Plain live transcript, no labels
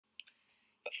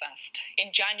first.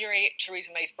 In January, Theresa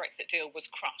May's Brexit deal was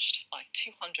crushed by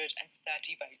 230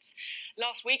 votes.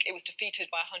 Last week, it was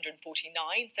defeated by 149,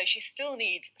 so she still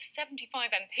needs 75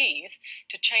 MPs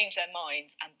to change their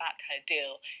minds and back her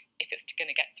deal if it's going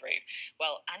to get through.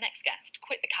 Well, our next guest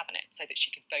quit the cabinet so that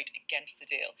she could vote against the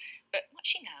deal. But might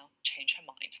she now change her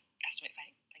mind? Esther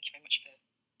McVey, thank you very much for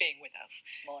being with us.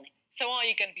 Morning. So are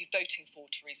you going to be voting for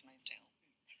Theresa May's deal?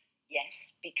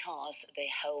 Yes, because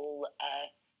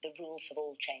the rules have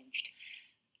all changed.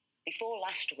 Before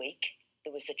last week,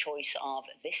 there was a choice of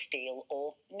this deal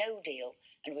or no deal,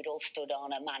 and we'd all stood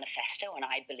on a manifesto, and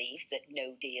I believed that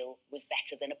no deal was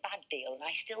better than a bad deal, and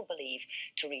I still believe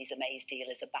Theresa May's deal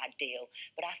is a bad deal.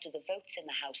 But after the votes in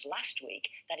the House last week,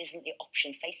 that isn't the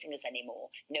option facing us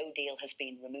anymore. No deal has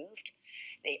been removed.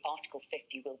 The Article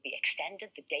 50 will be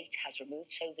extended. The date has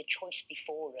removed, so the choice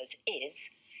before us is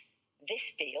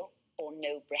this deal or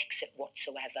no Brexit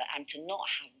whatsoever. And to not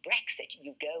have Brexit,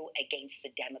 you go against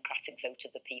the democratic vote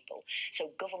of the people.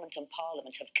 So government and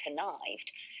parliament have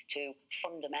connived to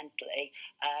fundamentally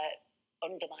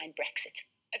undermine Brexit.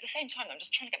 At the same time, I'm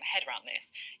just trying to get my head around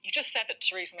this. You just said that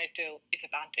Theresa May's deal is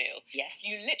a bad deal. Yes.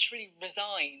 You literally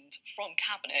resigned from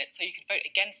cabinet so you could vote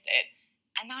against it,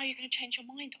 and now you're going to change your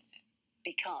mind on it.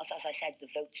 Because, as I said,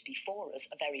 the votes before us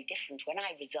are very different. When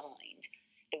I resigned,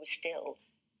 there was still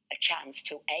a chance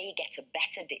to A, get a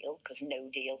better deal, because no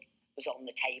deal was on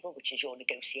the table, which is your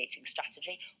negotiating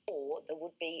strategy, or there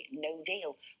would be no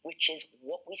deal, which is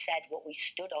what we said, what we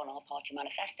stood on our party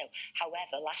manifesto.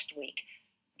 However, last week,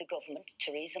 the government,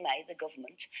 Theresa May, the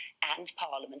government, and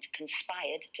Parliament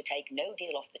conspired to take no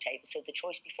deal off the table. So the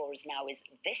choice before us now is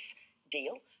this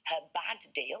deal, her bad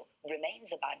deal,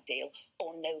 remains a bad deal,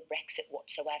 or no Brexit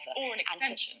whatsoever. Or an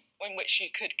extension in which you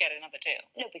could get another deal.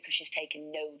 No, because she's taken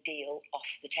no deal off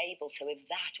the table. So if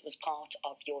that was part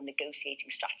of your negotiating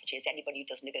strategy, as anybody who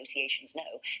does negotiations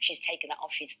know, she's taken that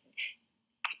off. She's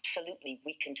absolutely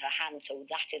weakened her hand. So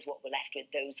that is what we're left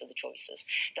with. Those are the choices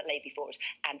that lay before us.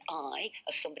 And I,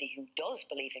 as somebody who does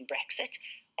believe in Brexit,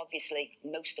 obviously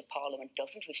most of Parliament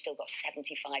doesn't. We've still got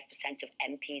 75% of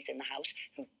MPs in the House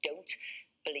who don't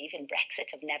believe in Brexit,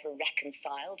 have never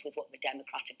reconciled with what the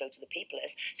democratic vote of the people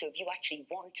is. So if you actually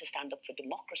want to stand up for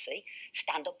democracy,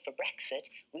 stand up for Brexit,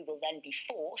 we will then be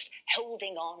forced,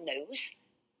 holding our nose.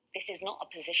 This is not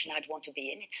a position I'd want to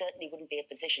be in. It certainly wouldn't be a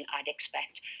position I'd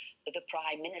expect the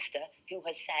Prime Minister, who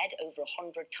has said over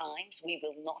 100 times, we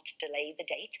will not delay the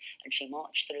date, and she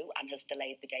marched through and has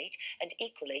delayed the date, and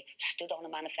equally stood on a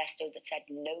manifesto that said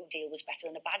no deal was better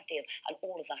than a bad deal, and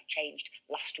all of that changed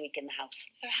last week in the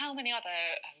House. So how many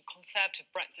other Conservative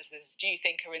Brexiters do you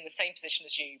think are in the same position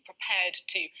as you, prepared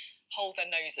to hold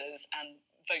their noses and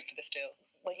vote for this deal?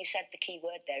 Well, you said the key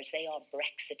word there is they are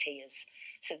Brexiteers.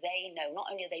 So they know, not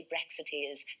only are they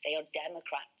Brexiteers, they are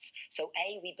Democrats. So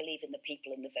A, we believe in the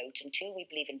people and the vote, and two, we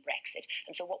believe in Brexit.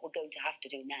 And so what we're going to have to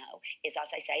do now is,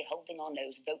 as I say, holding our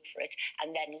nose, vote for it,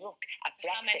 and then look at so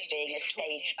Brexit being a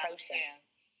staged process.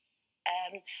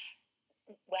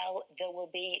 Well, there will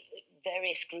be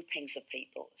various groupings of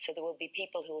people. So there will be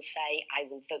people who will say, I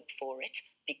will vote for it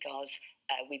because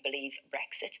we believe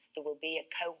Brexit. There will be a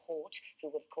cohort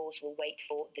who, of course, will wait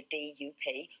for the DUP.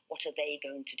 What are they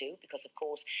going to do? Because, of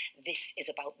course, this is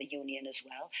about the union as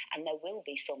well. And there will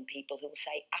be some people who will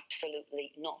say,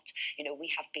 absolutely not. You know, we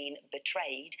have been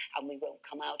betrayed and we won't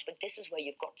come out. But this is where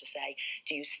you've got to say,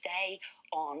 do you stay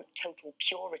on total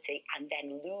purity and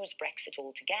then lose Brexit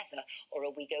altogether? Or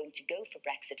are we going to go for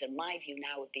Brexit? And my view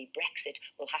now would be Brexit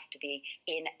will have to be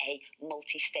in a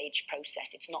multi-stage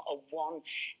process. It's not a one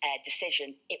decision.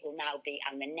 It will now be,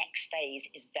 and the next phase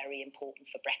is very important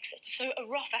for Brexit. So a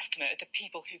rough estimate of the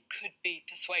people who could be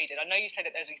persuaded. I know you say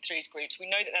that there's these three groups. We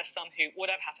know that there's some who,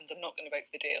 whatever happens, are not going to vote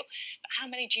for the deal. But how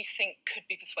many do you think could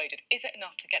be persuaded? Is it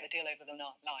enough to get the deal over the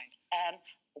line?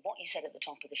 What you said at the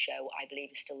top of the show, I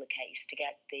believe, is still the case. To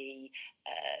get the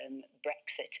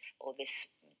Brexit or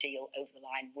this deal over the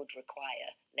line would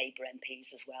require Labour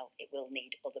MPs as well. It will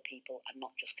need other people and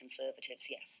not just Conservatives,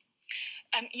 yes.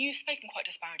 You've spoken quite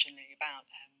disparagingly about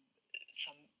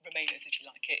some Remainers, if you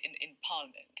like it, in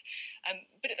Parliament.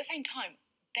 But at the same time,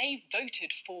 they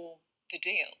voted for the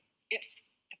deal. It's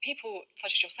the people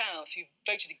such as yourselves who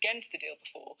voted against the deal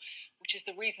before, which is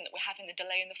the reason that we're having the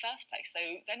delay in the first place. So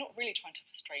they're not really trying to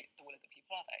frustrate the will of the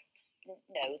people, are they?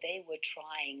 No, they were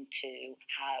trying to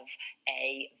have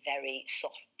a very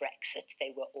soft Brexit. They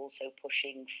were also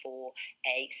pushing for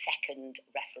a second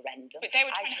referendum. But they were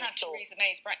trying to have Theresa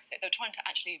May's Brexit. They were trying to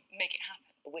actually make it happen.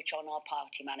 Which on our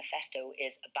party manifesto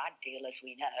is a bad deal, as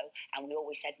we know, and we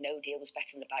always said no deal was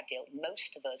better than a bad deal.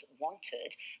 Most of us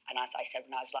wanted, and as I said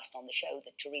when I was last on the show,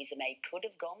 that Theresa May could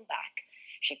have gone back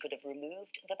She could have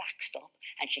removed the backstop,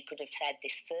 and she could have said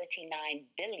this 39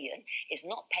 billion is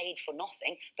not paid for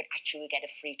nothing, but actually we get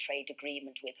a free trade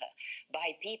agreement with her.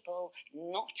 By people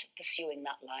not pursuing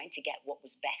that line to get what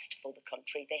was best for the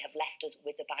country, they have left us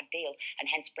with a bad deal, and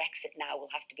hence Brexit now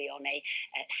will have to be on a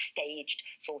staged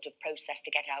sort of process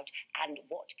to get out. And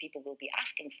what people will be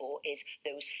asking for is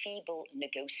those feeble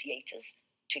negotiators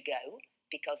to go,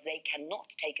 because they cannot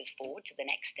take us forward to the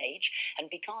next stage. And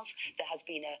because there has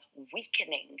been a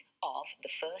weakening of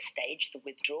the first stage, the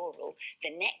withdrawal,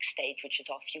 the next stage, which is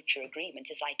our future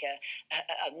agreement, is like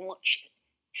a much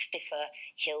stiffer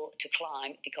hill to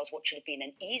climb, because what should have been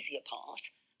an easier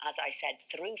part, as I said,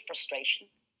 through frustration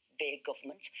via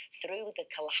government, through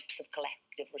the collapse of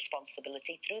collective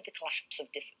responsibility, through the collapse of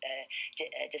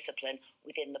discipline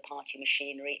within the party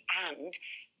machinery, and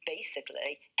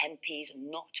basically MPs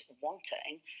not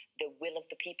wanting the will of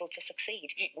the people to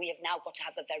succeed. We have now got to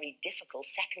have a very difficult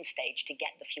second stage to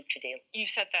get the future deal. You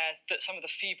said there that some of the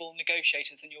feeble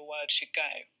negotiators, in your words, should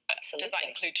go. Absolutely. Does that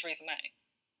include Theresa May?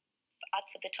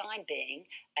 For the time being,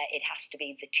 it has to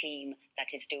be the team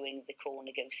that is doing the core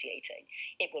negotiating.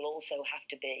 It will also have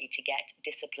to be to get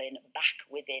discipline back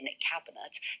within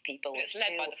cabinet. People. But it's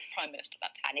led by the Prime Minister,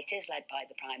 that team. And it is led by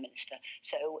the Prime Minister.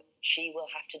 So she will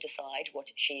have to decide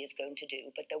what she is going to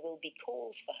do. But there will be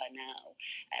calls for her now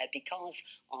because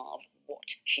of what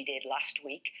she did last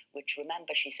week, which,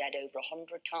 remember, she said over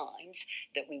 100 times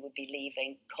that we would be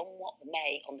leaving come what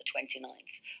may on the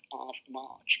 29th of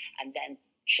March. And then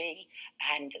she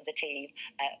and the team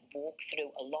walked through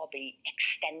a lobby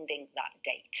extending that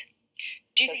date.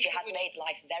 So she has made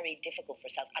life very difficult for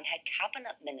herself, and her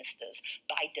cabinet ministers,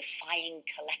 by defying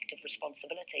collective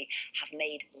responsibility, have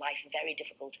made life very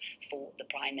difficult for the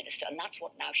Prime Minister. And that's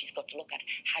what now she's got to look at.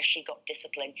 Has she got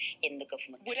discipline in the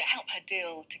government? Would it help her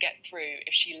deal to get through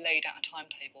if she laid out a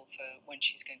timetable for when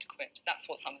she's going to quit? That's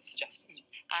what some have suggested.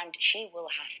 And she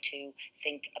will have to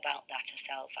think about that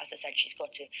herself. As I said, she's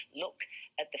got to look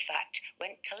at the fact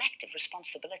when collective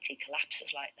responsibility collapses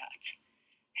like that,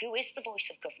 who is the voice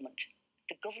of government?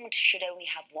 The government should only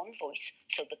have one voice,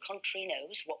 so the country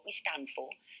knows what we stand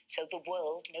for, so the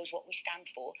world knows what we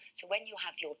stand for. So when you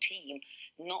have your team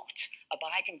not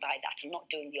abiding by that and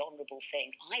not doing the honourable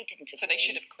thing, I didn't agree. So they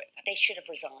should have quit then? They should have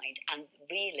resigned. And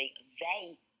really,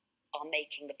 they are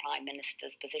making the Prime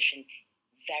Minister's position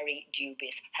very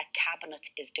dubious. Her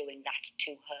cabinet is doing that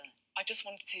to her. I just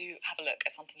wanted to have a look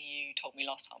at something you told me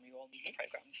last time you were on the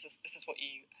programme. This is what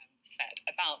you said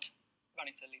about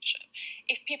running for the leadership.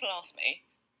 If people ask me,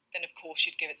 then of course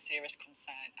you'd give it serious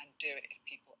concern and do it if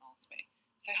people ask me.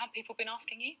 So have people been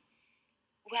asking you?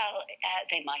 Well,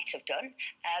 they might have done,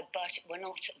 but we're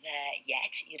not there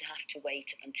yet. You'd have to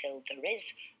wait until there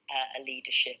is a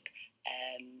leadership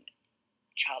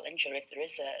challenge, or if there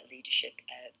is a leadership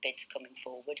bid coming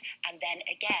forward. And then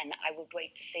again, I would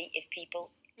wait to see if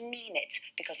people mean it,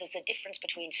 because there's a difference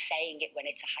between saying it when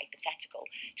it's a hypothetical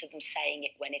to them saying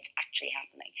it when it's actually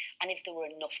happening. And if there were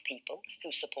enough people who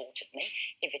supported me,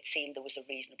 if it seemed there was a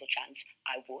reasonable chance,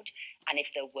 I would. And if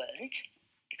there weren't,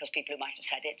 because people who might have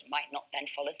said it might not then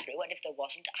follow through, and if there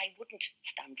wasn't, I wouldn't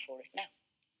stand for it, no.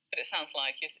 But it sounds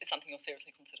like it's something you're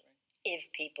seriously considering. If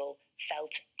people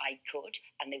felt I could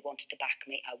and they wanted to back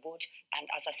me, I would. And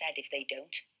as I said, if they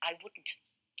don't, I wouldn't.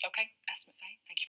 Okay, Esther McVey, thank you.